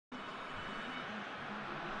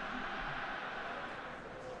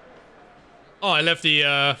Oh, I left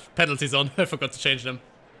the penalties on. I forgot to change them.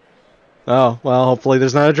 Oh, well, hopefully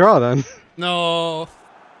there's not a draw then. No.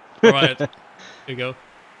 Alright. Here you go.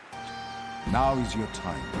 Now is your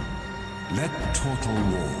time. Let total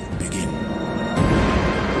war begin.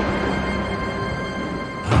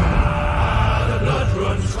 The blood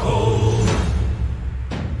runs cold.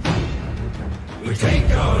 We take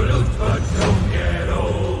our loot but don't get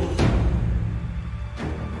old.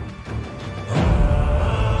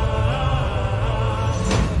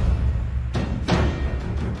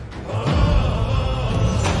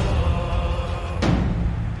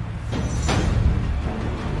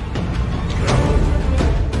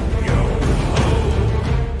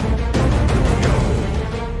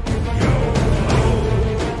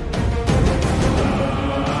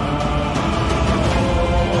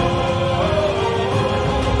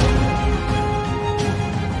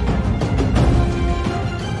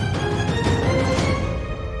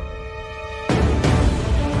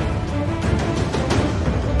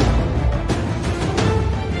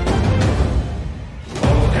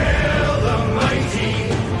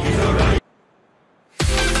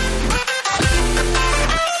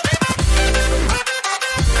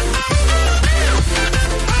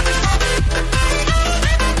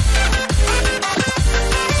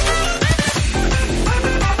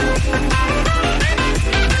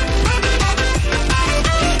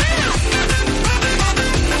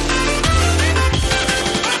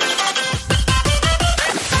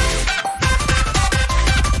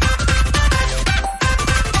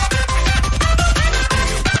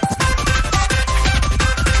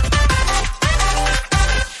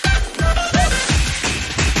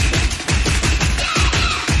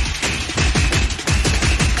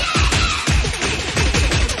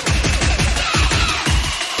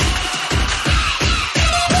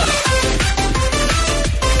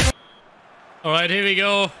 Alright, here we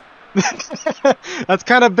go. That's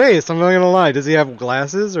kind of base, I'm not gonna lie. Does he have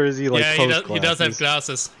glasses, or is he like he does have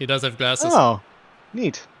glasses. He does have glasses. Oh,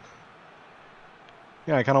 neat.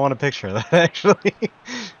 Yeah, I kind of want a picture of that, actually.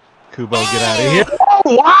 Kubo, get out of here.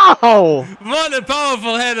 Oh, wow! What a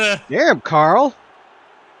powerful header! Damn, Carl.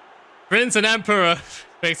 Prince and Emperor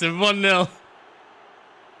makes it 1-0.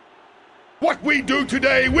 What we do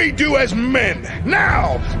today, we do as men.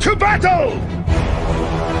 Now, to battle!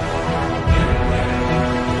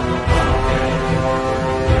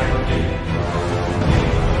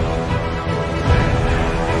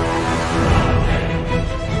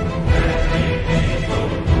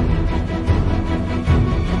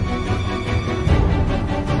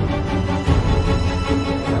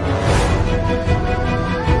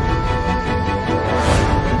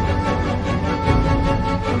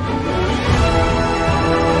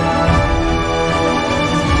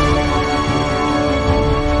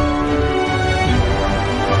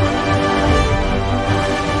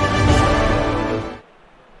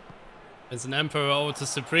 Prince and Emperor over to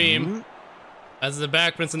Supreme. As the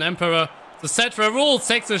back, Prince and Emperor. The set for rules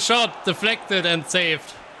takes a shot, deflected and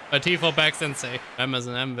saved. By T4 back sensei. M as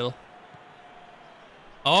an anvil.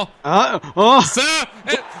 Oh. Sir!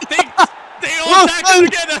 They all tackle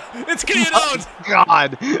together! It's cleared out!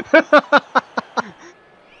 God!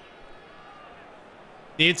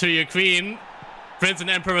 Knee to your queen. Prince and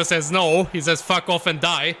Emperor says no. He says fuck off and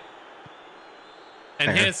die.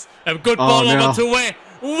 And here's a good ball over to Wei.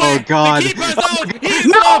 Oh God! The keeper's out! He's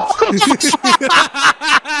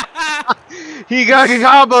out! He got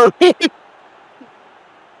combo.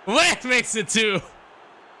 Wei makes it 2.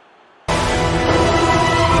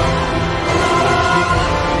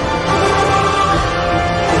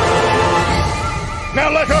 Now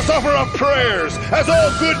let us offer up prayers, as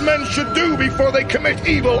all good men should do before they commit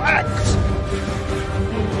evil acts.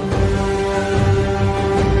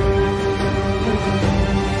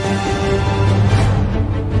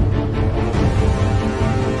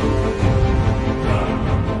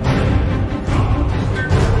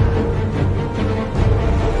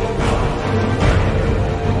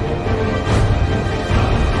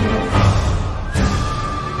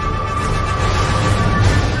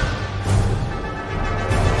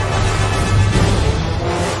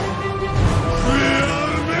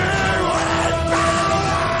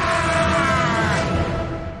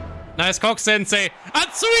 Nice cock sensei.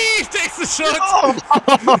 Atsui takes the shot.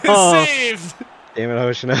 Saved. Damn it,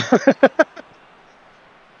 Hoshina.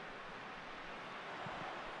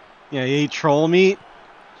 Yeah, he ate troll meat,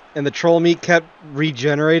 and the troll meat kept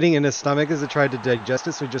regenerating in his stomach as it tried to digest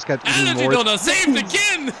it, so he just kept eating Energy more. donor saved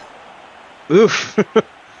again. Oof.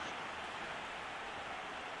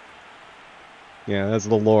 Yeah, that's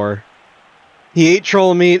the lore. He ate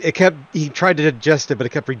troll meat. He tried to digest it, but it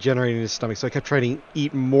kept regenerating his stomach. So I kept trying to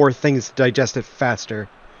eat more things to digest it faster.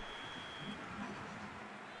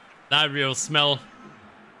 That real smell.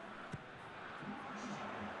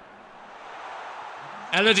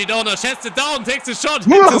 Allergy donor chests it down, takes a shot,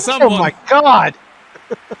 hits someone. Oh my god!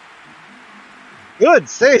 Good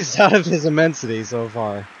saves out of his immensity so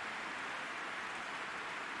far.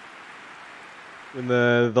 When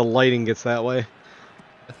the lighting gets that way.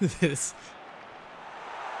 This.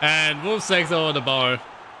 And Wolf takes over the bar.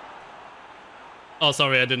 Oh,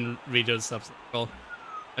 sorry, I didn't read your stuff. Well,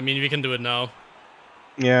 I mean, we can do it now.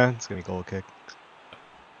 Yeah, it's gonna be goal kick.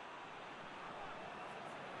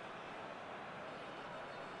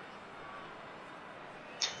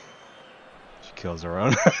 She kills her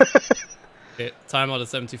own. Okay, timeout at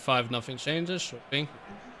 75, nothing changes. Sure thing.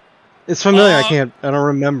 It's familiar. I don't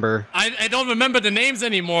remember. I don't remember the names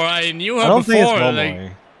anymore. I knew her I don't before. think it's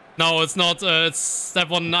Momoe. No, it's not. It's that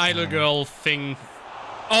one idol girl thing.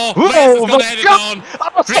 Oh, Whoa, Blaze is gonna head it down.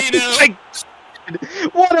 Oh,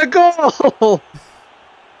 3-0. What a goal!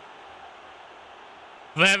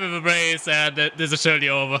 We have a brace, and this is surely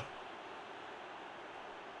over.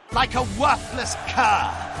 Like a worthless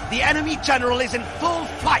cur, the enemy general is in full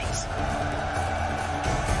flight.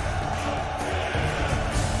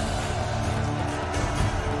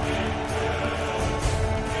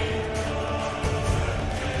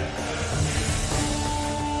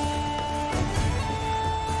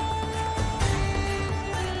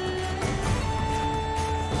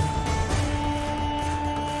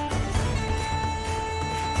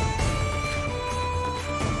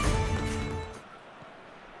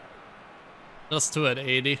 Just 2 at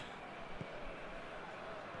 80.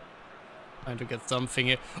 Trying to get something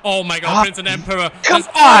here. Oh my god, Prince and Emperor. Come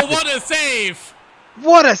oh, on! what a save!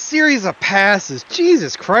 What a series of passes!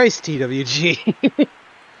 Jesus Christ, TWG.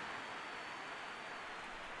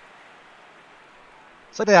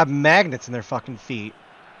 It's like they have magnets in their fucking feet.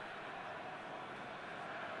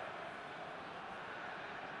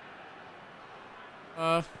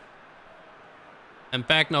 I'm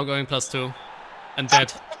back now, going +2. And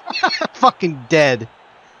dead. Fucking dead.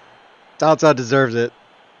 Dalton deserves it.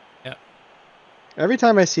 Yeah. Every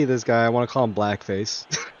time I see this guy, I want to call him Blackface.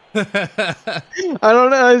 I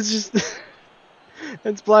don't know, it's just...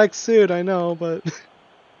 it's black suit, I know, but...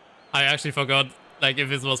 I actually forgot, like,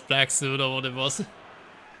 if it was black suit or what it was.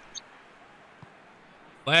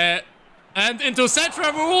 Where... And into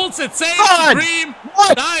Cetra rules, it saves Supreme!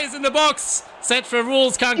 What? Nice in the box! Cetra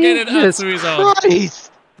rules can't get it out to his own.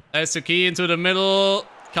 Christ! There's the key into the middle.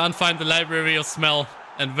 Can't find the library of smell.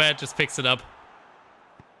 And Red just picks it up.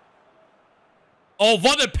 Oh,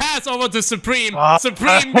 what a pass over to Supreme!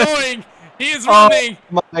 Supreme going! He is running!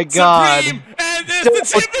 Oh my god! Supreme! And there's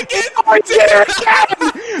the chip again! I did it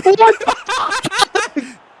again! What the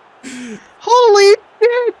fuck? Holy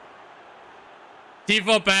shit!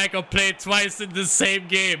 T4 back or played twice in the same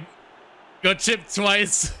game. Got chipped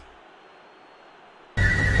twice.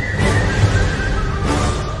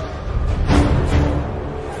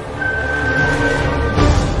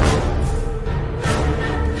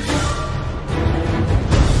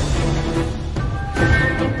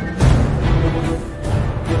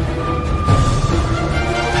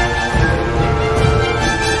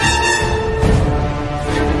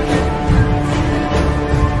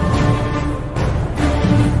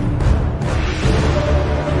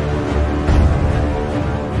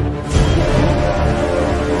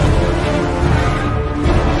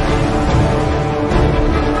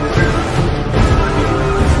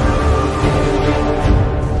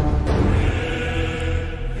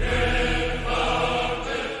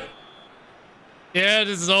 Yeah,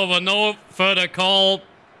 this is over. No further call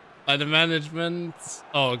by the management.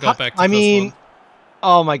 Oh, go back to this one.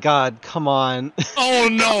 Oh my god, come on. Oh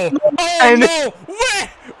no! Oh no! Where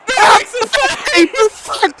makes it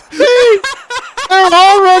I'm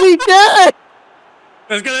already dead!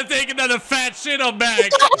 It's gonna take another fat shit on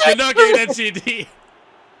back. You're not getting that GD.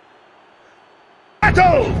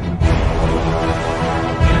 Battle!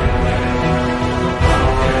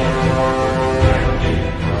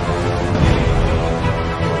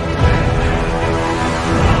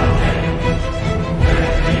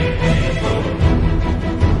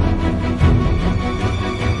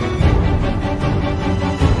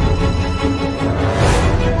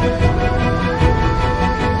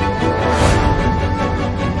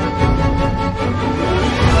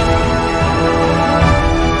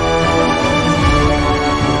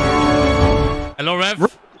 Hello,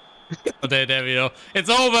 Rev. Oh, there we go. It's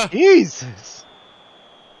over. Jesus.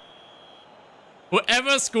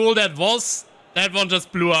 Whoever school that was, that one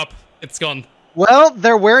just blew up. It's gone. Well,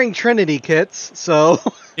 they're wearing Trinity kits, so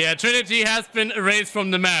Yeah, Trinity has been erased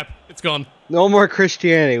from the map. It's gone. no more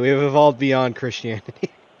Christianity. We have evolved beyond Christianity.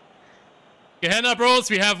 Gehenna Bros,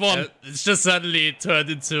 we have one. It's just suddenly turned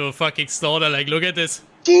into a fucking slaughter. Like, look at this.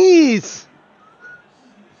 Jeez!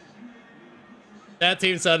 That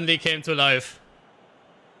team suddenly came to life.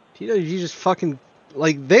 You just fucking...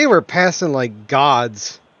 Like, they were passing like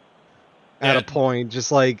gods at Yeah. a point.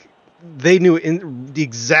 Just like, they knew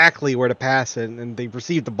exactly where to pass it, and they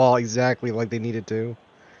received the ball exactly like they needed to.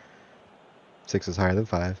 6 is higher than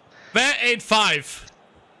 5. Where ain't 5?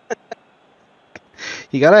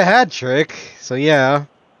 He got a hat trick, so yeah.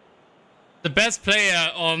 The best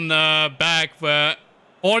player on back were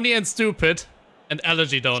Horny and Stupid and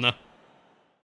Allergy Donor.